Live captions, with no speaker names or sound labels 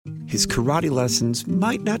His karate lessons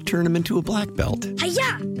might not turn him into a black belt.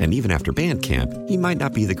 Hi-ya! And even after band camp, he might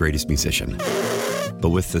not be the greatest musician.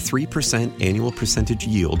 But with the 3% annual percentage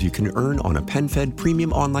yield you can earn on a PenFed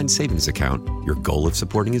premium online savings account, your goal of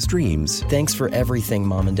supporting his dreams... Thanks for everything,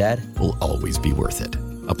 Mom and Dad. ...will always be worth it.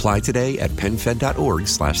 Apply today at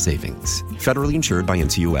PenFed.org/savings. Federally insured by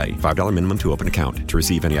NCUA. $5 minimum to open account. To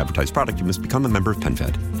receive any advertised product, you must become a member of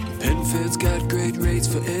PenFed. PenFed's got great rates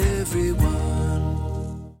for everyone.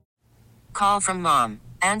 Call from mom.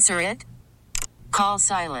 Answer it. Call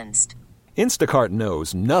silenced. Instacart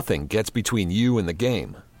knows nothing gets between you and the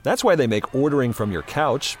game. That's why they make ordering from your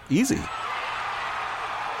couch easy.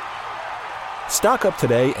 Stock up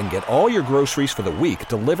today and get all your groceries for the week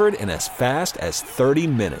delivered in as fast as 30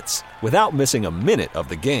 minutes without missing a minute of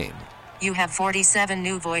the game. You have 47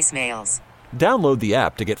 new voicemails. Download the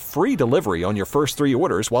app to get free delivery on your first 3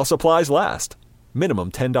 orders while supplies last.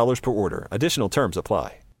 Minimum $10 per order. Additional terms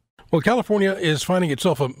apply. Well, California is finding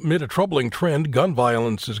itself amid a troubling trend. Gun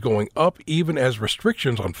violence is going up even as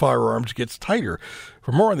restrictions on firearms gets tighter.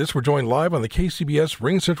 For more on this, we're joined live on the KCBS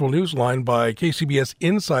Ring Central Newsline by KCBS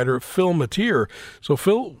Insider Phil Matier. So,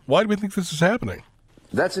 Phil, why do we think this is happening?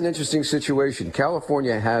 That's an interesting situation.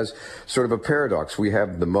 California has sort of a paradox. We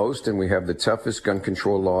have the most and we have the toughest gun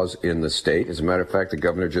control laws in the state. As a matter of fact, the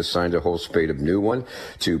governor just signed a whole spate of new one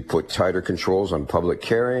to put tighter controls on public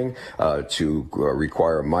carrying, to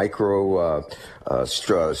require what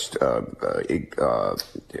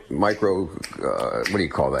do you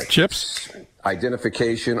call that? Chips?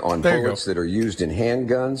 Identification on bullets that are used in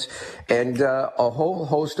handguns, and a whole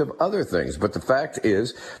host of other things. But the fact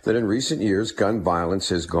is that in recent years, gun violence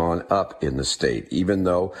has gone up in the state, even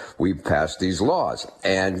though we've passed these laws.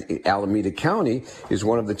 And Alameda County is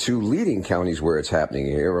one of the 2 leading counties where it's happening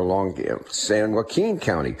here, along San Joaquin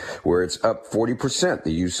County, where it's up 40%,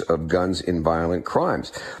 the use of guns in violent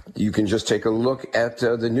crimes. You can just take a look at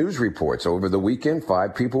the news reports. Over the weekend,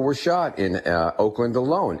 5 people were shot in Oakland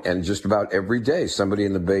alone, and just about every day somebody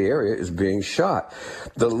in the Bay Area is being shot.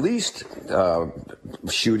 The least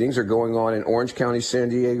shootings are going on in Orange County, San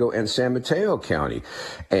Diego, and San Mateo County.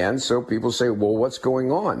 And so people say, well, what's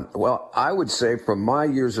going on? Well, I would say from my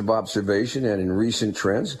years of observation and in recent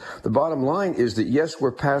trends, the bottom line is that, yes,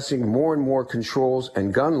 we're passing more and more controls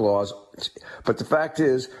and gun laws. But the fact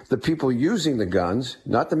is, the people using the guns,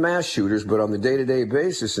 not the mass shooters, but on the day-to-day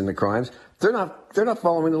basis in the crimes, they're not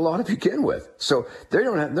following the law to begin with. So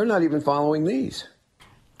they're not even following these.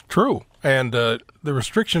 True. And the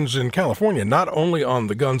restrictions in California, not only on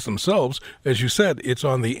the guns themselves, as you said, it's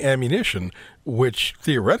on the ammunition, which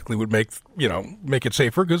theoretically would make it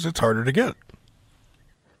safer because it's harder to get.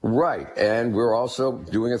 Right. And we're also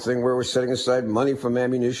doing a thing where we're setting aside money from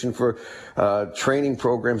ammunition for training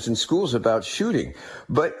programs in schools about shooting.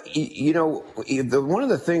 But, one of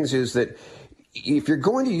the things is that if you're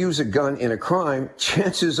going to use a gun in a crime,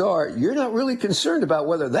 chances are you're not really concerned about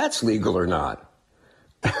whether that's legal or not.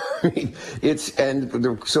 So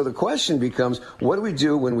the question becomes, what do we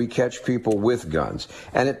do when we catch people with guns?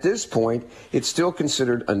 And at this point, it's still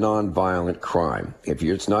considered a non-violent crime.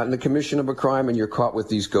 It's not in the commission of a crime and you're caught with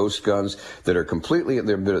these ghost guns that are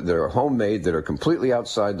they're homemade, that are completely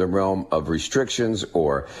outside the realm of restrictions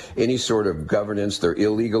or any sort of governance. They're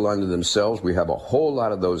illegal unto themselves. We have a whole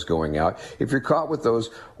lot of those going out. If you're caught with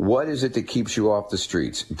those, what is it that keeps you off the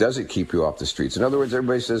streets? Does it keep you off the streets? In other words,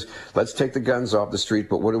 everybody says, let's take the guns off the street,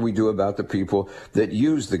 but what do we do about the people that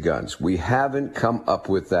use the guns? We haven't come up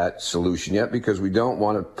with that solution yet because we don't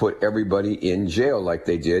want to put everybody in jail like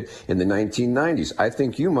they did in the 1990s. I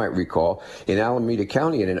think you might recall in Alameda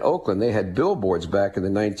County and in Oakland, they had billboards back in the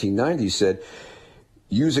 1990s said,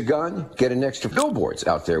 use a gun, get an extra billboards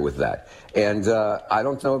out there with that. And I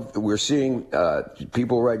don't know if we're seeing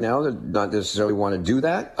people right now that not necessarily want to do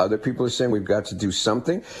that. Other people are saying we've got to do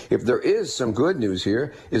something. If there is some good news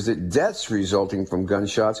here, is that deaths resulting from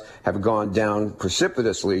gunshots have gone down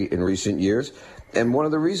precipitously in recent years. And one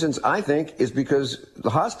of the reasons, I think, is because the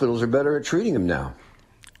hospitals are better at treating them now.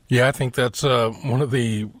 Yeah, I think that's one of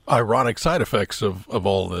the ironic side effects of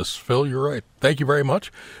all this. Phil, you're right. Thank you very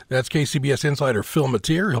much. That's KCBS Insider Phil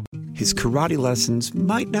Matier. His karate lessons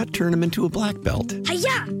might not turn him into a black belt.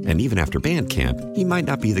 Hi-ya! And even after band camp, he might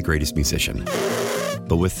not be the greatest musician.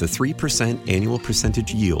 But with the 3% annual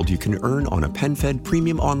percentage yield you can earn on a PenFed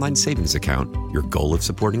premium online savings account, your goal of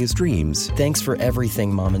supporting his dreams... Thanks for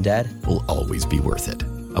everything, Mom and Dad. ...will always be worth it.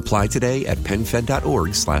 Apply today at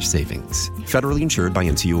PenFed.org/savings. Federally insured by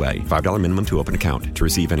NCUA. $5 minimum to open account. To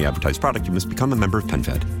receive any advertised product, you must become a member of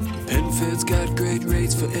PenFed. PenFed's got great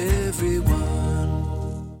rates for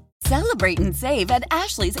everyone. Celebrate and save at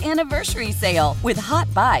Ashley's Anniversary Sale. With Hot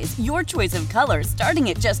Buys, your choice of colors starting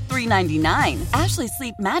at just $3.99. Ashley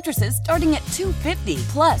Sleep mattresses starting at $2.50.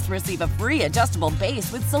 Plus, receive a free adjustable base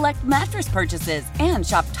with select mattress purchases. And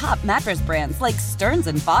shop top mattress brands like Stearns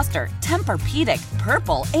 & Foster, Tempur-Pedic,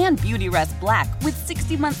 Purple, and Beautyrest Black with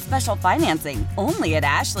 60-month special financing. Only at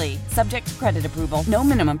Ashley. Subject to credit approval. No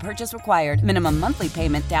minimum purchase required. Minimum monthly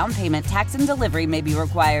payment, down payment, tax, and delivery may be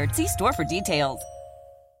required. See store for details.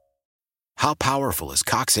 How powerful is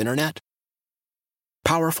Cox Internet?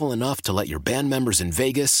 Powerful enough to let your band members in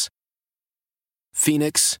Vegas,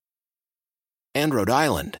 Phoenix, and Rhode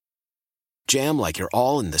Island jam like you're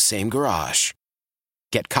all in the same garage.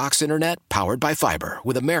 Get Cox Internet powered by fiber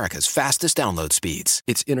with America's fastest download speeds.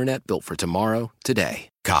 It's internet built for tomorrow, today.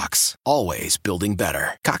 Cox, always building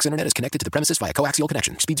better. Cox Internet is connected to the premises via coaxial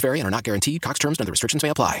connection. Speeds vary and are not guaranteed. Cox terms and other restrictions may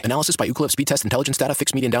apply. Analysis by Ookla of Speed Test Intelligence Data.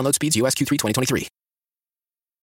 Fixed median download speeds. US Q3 2023.